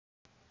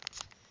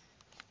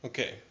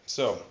Okay,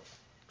 so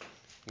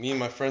me and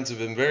my friends have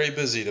been very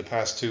busy the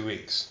past 2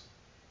 weeks.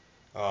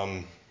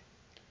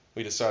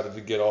 We decided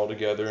to get all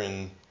together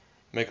and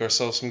make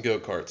ourselves some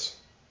go-karts.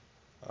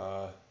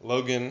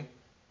 Logan,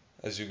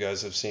 as you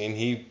guys have seen,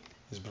 he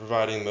is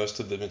providing most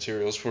of the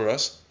materials for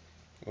us.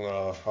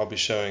 I'll be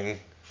showing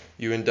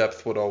you in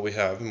depth what all we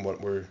have and what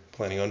we're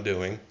planning on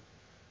doing.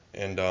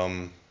 And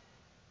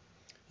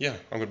yeah,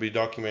 I'm going to be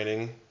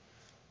documenting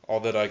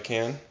all that I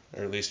can,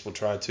 or at least we'll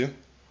try to.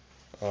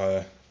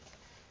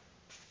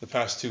 The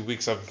past 2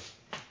 weeks I've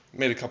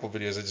made a couple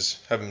videos. I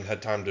just haven't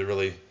had time to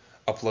really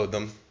upload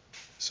them.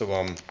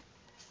 So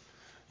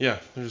yeah,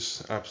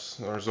 there's apps,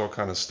 there's all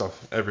kind of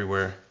stuff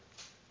everywhere.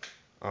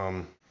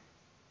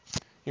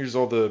 Here's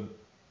all the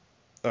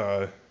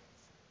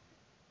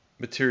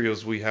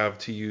materials we have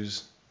to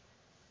use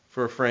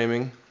for a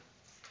framing.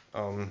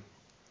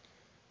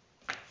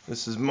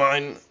 This is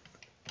mine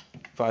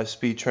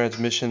 5-speed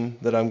transmission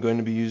that I'm going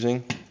to be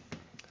using.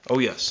 Oh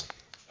yes,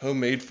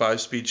 homemade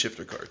 5-speed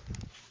shifter cart.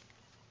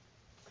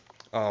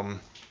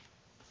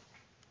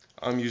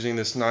 I'm using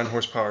this 9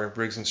 horsepower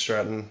Briggs &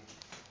 Stratton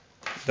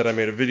that I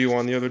made a video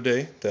on the other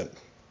day that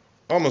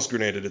almost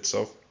grenaded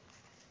itself.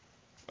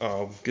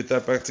 Get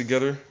that back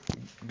together,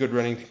 good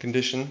running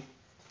condition.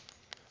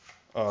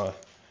 In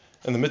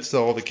the midst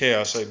of all the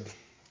chaos, I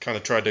kind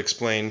of tried to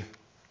explain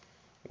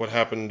what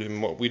happened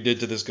and what we did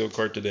to this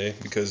go-kart today,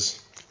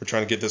 because we're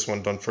trying to get this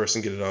one done first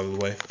and get it out of the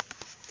way.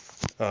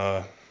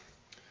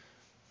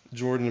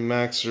 Jordan and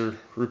Max are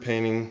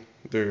repainting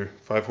their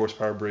 5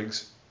 horsepower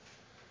Briggs.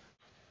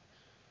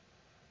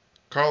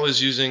 Carl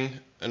is using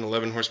an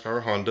 11 horsepower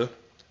Honda,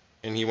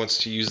 and he wants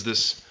to use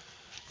this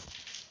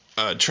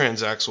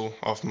transaxle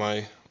off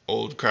my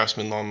old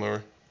Craftsman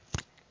lawnmower,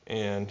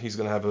 and he's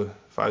going to have a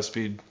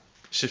 5-speed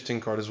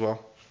shifting cart as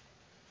well.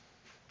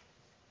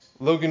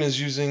 Logan is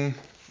using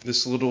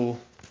this little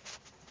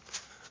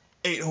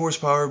 8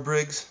 horsepower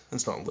Briggs.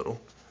 It's not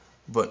little,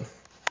 but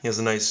he has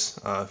a nice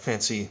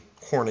fancy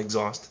horn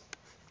exhaust,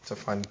 which I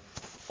find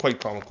quite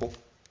comical.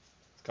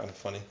 It's kind of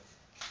funny.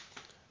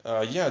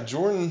 Yeah,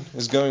 Jordan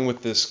is going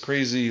with this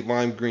crazy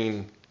lime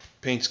green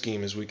paint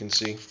scheme, as we can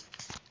see.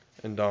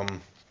 And I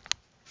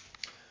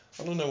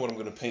don't know what I'm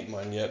going to paint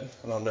mine yet.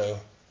 I don't know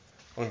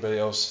what anybody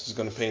else is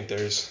going to paint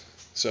theirs.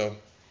 So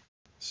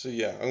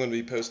yeah, I'm going to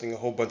be posting a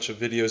whole bunch of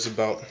videos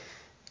about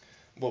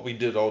what we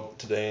did all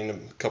today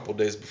and a couple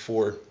days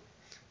before,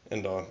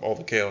 and all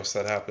the chaos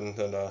that happened.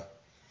 And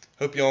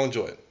hope you all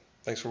enjoy it.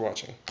 Thanks for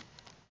watching.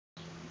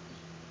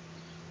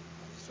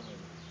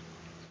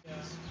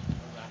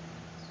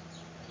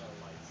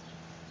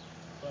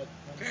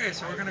 Okay,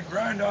 so we're gonna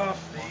grind off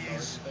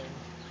these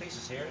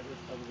pieces here.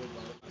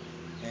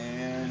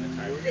 And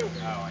here we go.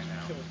 Oh, I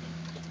know.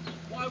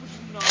 Why would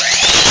you not?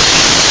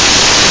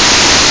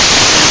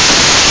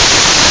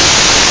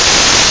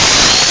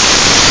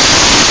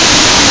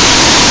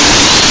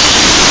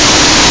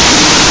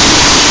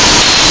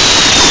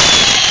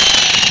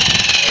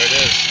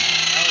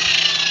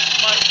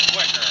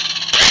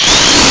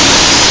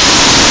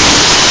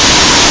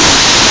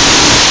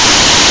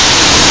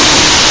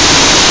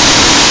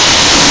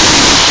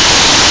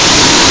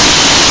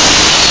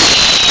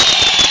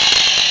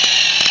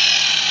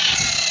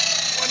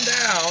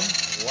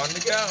 One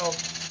to go.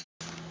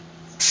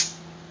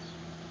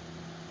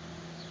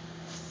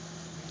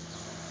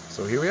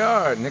 So here we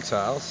are at Nick's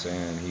house,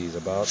 and he's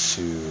about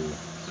to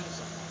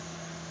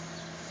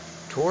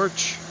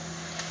torch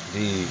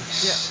the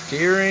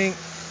steering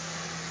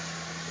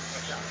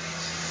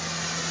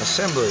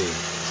assembly.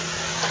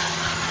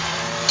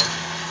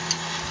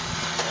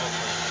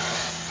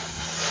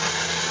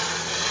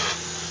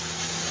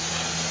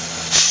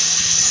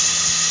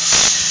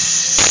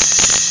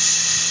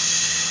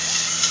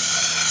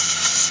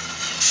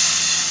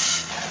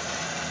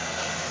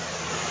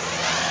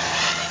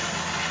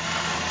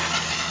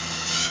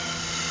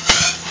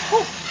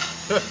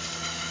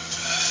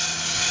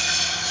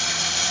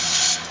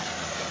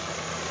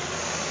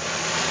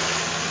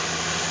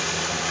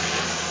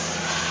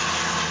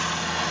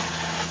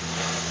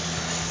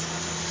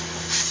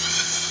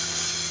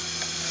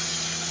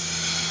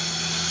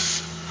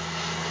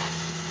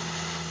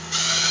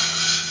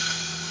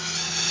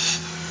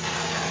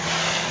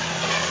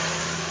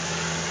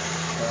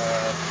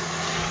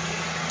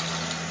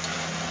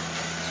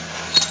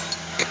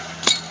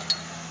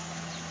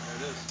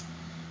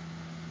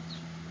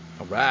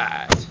 All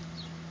right.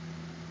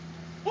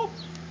 Woo.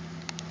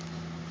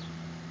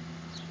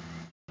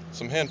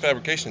 Some hand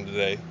fabrication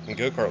today in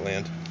go-kart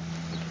land.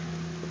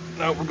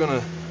 Now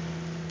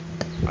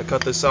I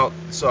cut this out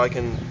so I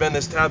can bend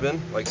this tab in,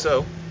 like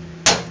so.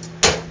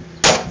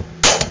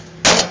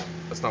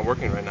 That's not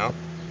working right now.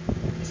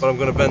 But I'm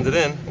gonna bend it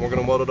in, and we're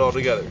gonna weld it all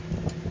together.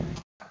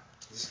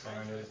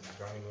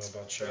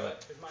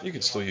 You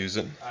can still use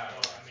it.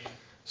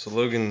 So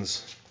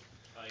Logan's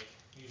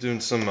doing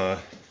some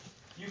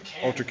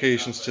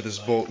altercations to this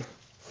bolt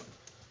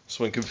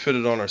so we can fit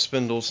it on our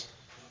spindles.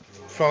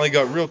 Finally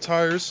got real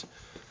tires,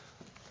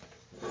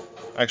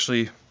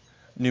 actually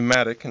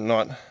pneumatic and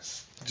not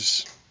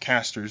just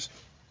casters.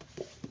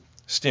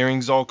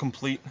 Steering's all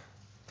complete.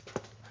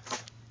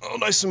 All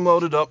nice and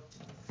welded up.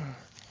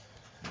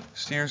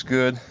 Steer's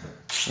good.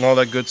 And all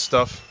that good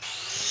stuff.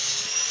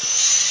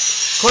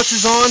 Clutch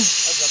is on.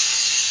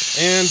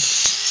 And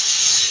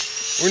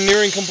we're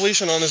nearing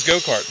completion on this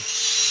go-kart.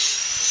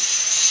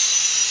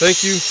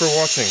 Thank you for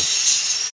watching.